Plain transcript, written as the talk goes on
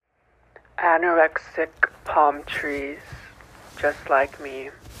Anorexic palm trees, just like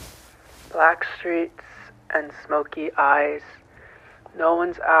me. Black streets and smoky eyes. No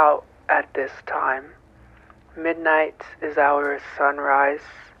one's out at this time. Midnight is our sunrise.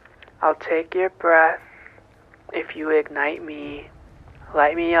 I'll take your breath if you ignite me.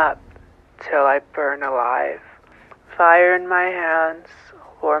 Light me up till I burn alive. Fire in my hands,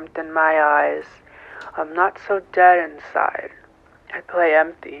 warmth in my eyes. I'm not so dead inside. I play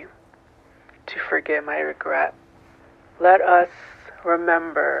empty to forget my regret. Let us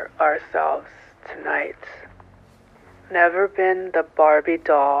remember ourselves tonight. Never been the Barbie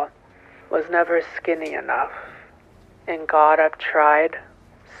doll, was never skinny enough. In God I've tried,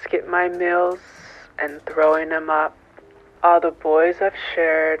 skip my meals and throwing them up. All the boys I've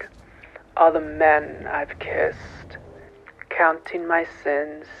shared, all the men I've kissed. Counting my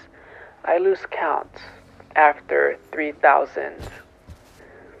sins, I lose count after 3,000.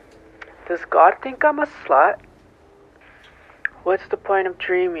 Does God think I'm a slut? What's the point of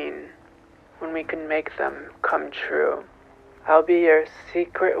dreaming when we can make them come true? I'll be your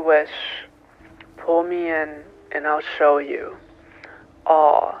secret wish. Pull me in and I'll show you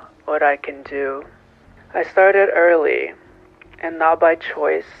all what I can do. I started early and not by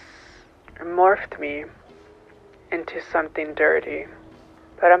choice. It morphed me into something dirty.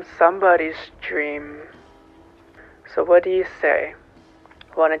 But I'm somebody's dream. So what do you say?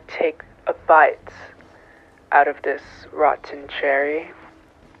 Want to take a bite out of this rotten cherry?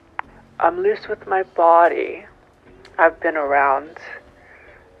 I'm loose with my body. I've been around.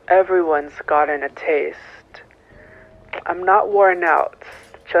 Everyone's gotten a taste. I'm not worn out,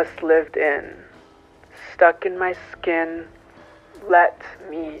 just lived in. Stuck in my skin. Let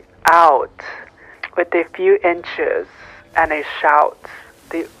me out. With a few inches and a shout.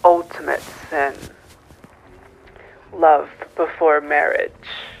 The ultimate sin. Love before marriage.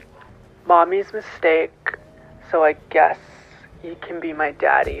 Mommy's mistake, so I guess you can be my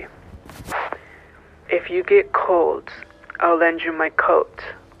daddy. If you get cold, I'll lend you my coat.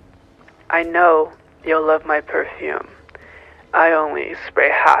 I know you'll love my perfume. I only spray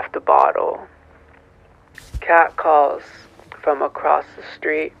half the bottle. Cat calls from across the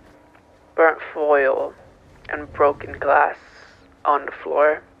street. Burnt foil and broken glass on the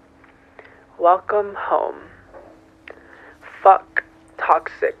floor. Welcome home. Fuck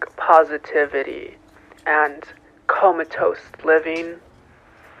toxic positivity and comatose living.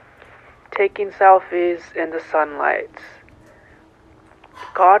 Taking selfies in the sunlight.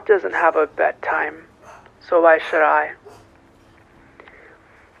 God doesn't have a bedtime, so why should I?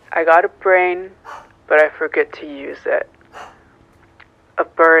 I got a brain, but I forget to use it. A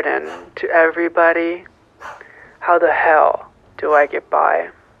burden to everybody. How the hell do I get by?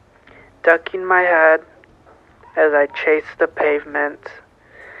 Ducking my head as I chase the pavement.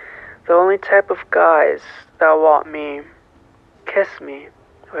 The only type of guys that want me kiss me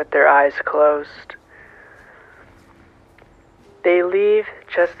with their eyes closed. They leave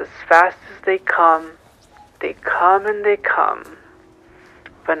just as fast as they come. They come and they come,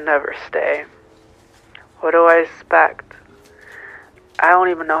 but never stay. What do I expect? I don't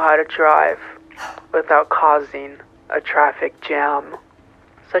even know how to drive without causing a traffic jam.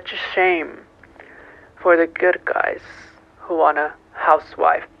 Such a shame for the good guys who want a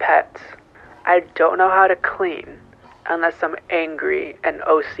housewife pet. I don't know how to clean unless I'm angry and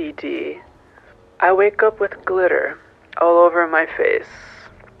OCD. I wake up with glitter all over my face,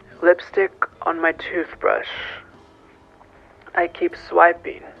 lipstick on my toothbrush. I keep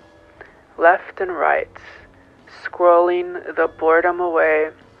swiping left and right, scrolling the boredom away.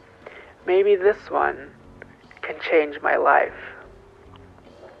 Maybe this one can change my life.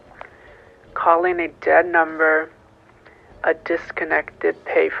 Calling a dead number, a disconnected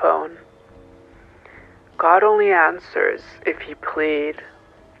payphone. God only answers if you plead.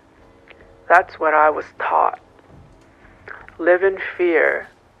 That's what I was taught. Live in fear,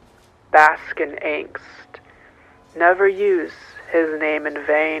 bask in angst. Never use his name in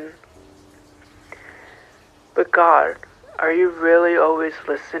vain. But God, are you really always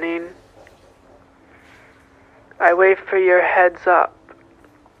listening? I wait for your heads up,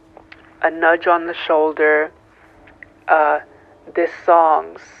 a nudge on the shoulder, this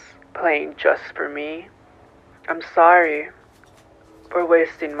song's playing just for me. I'm sorry for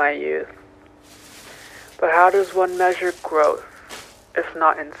wasting my youth. But how does one measure growth if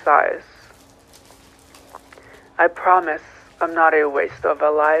not in size? I promise I'm not a waste of a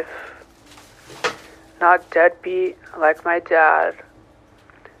life. Not deadbeat like my dad.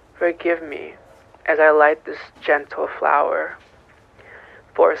 Forgive me as I light this gentle flower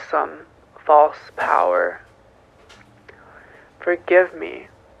for some false power. Forgive me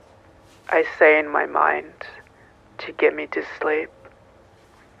I say in my mind to get me to sleep.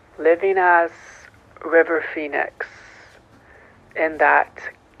 Living as River Phoenix in that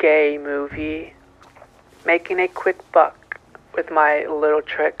gay movie, making a quick buck with my little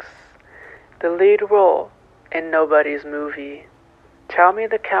tricks, the lead role in nobody's movie. Tell me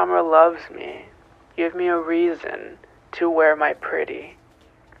the camera loves me, give me a reason to wear my pretty.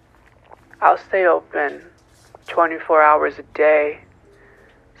 I'll stay open 24 hours a day,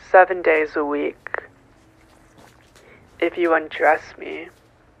 7 days a week. If you undress me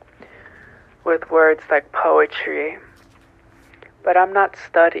with words like poetry, but I'm not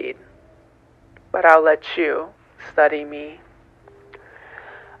studied, but I'll let you study me.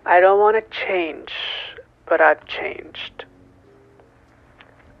 I don't want to change, but I've changed.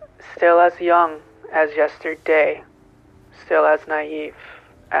 Still as young as yesterday, still as naive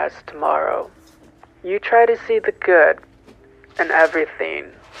as tomorrow. You try to see the good in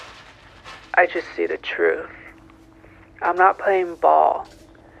everything. I just see the truth. I'm not playing ball,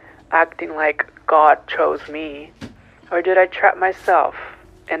 acting like God chose me. Or did I trap myself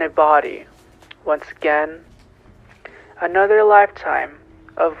in a body once again? Another lifetime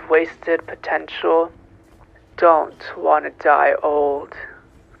of wasted potential. Don't want to die old.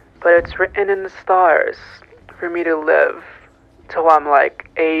 But it's written in the stars for me to live till I'm like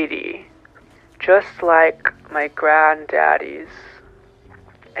 80. Just like my granddaddies.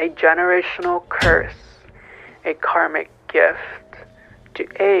 A generational curse, a karmic gift to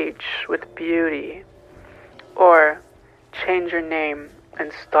age with beauty, or change your name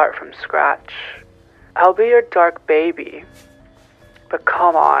and start from scratch. I'll be your dark baby, but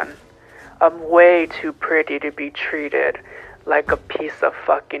come on, I'm way too pretty to be treated like a piece of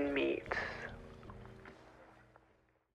fucking meat.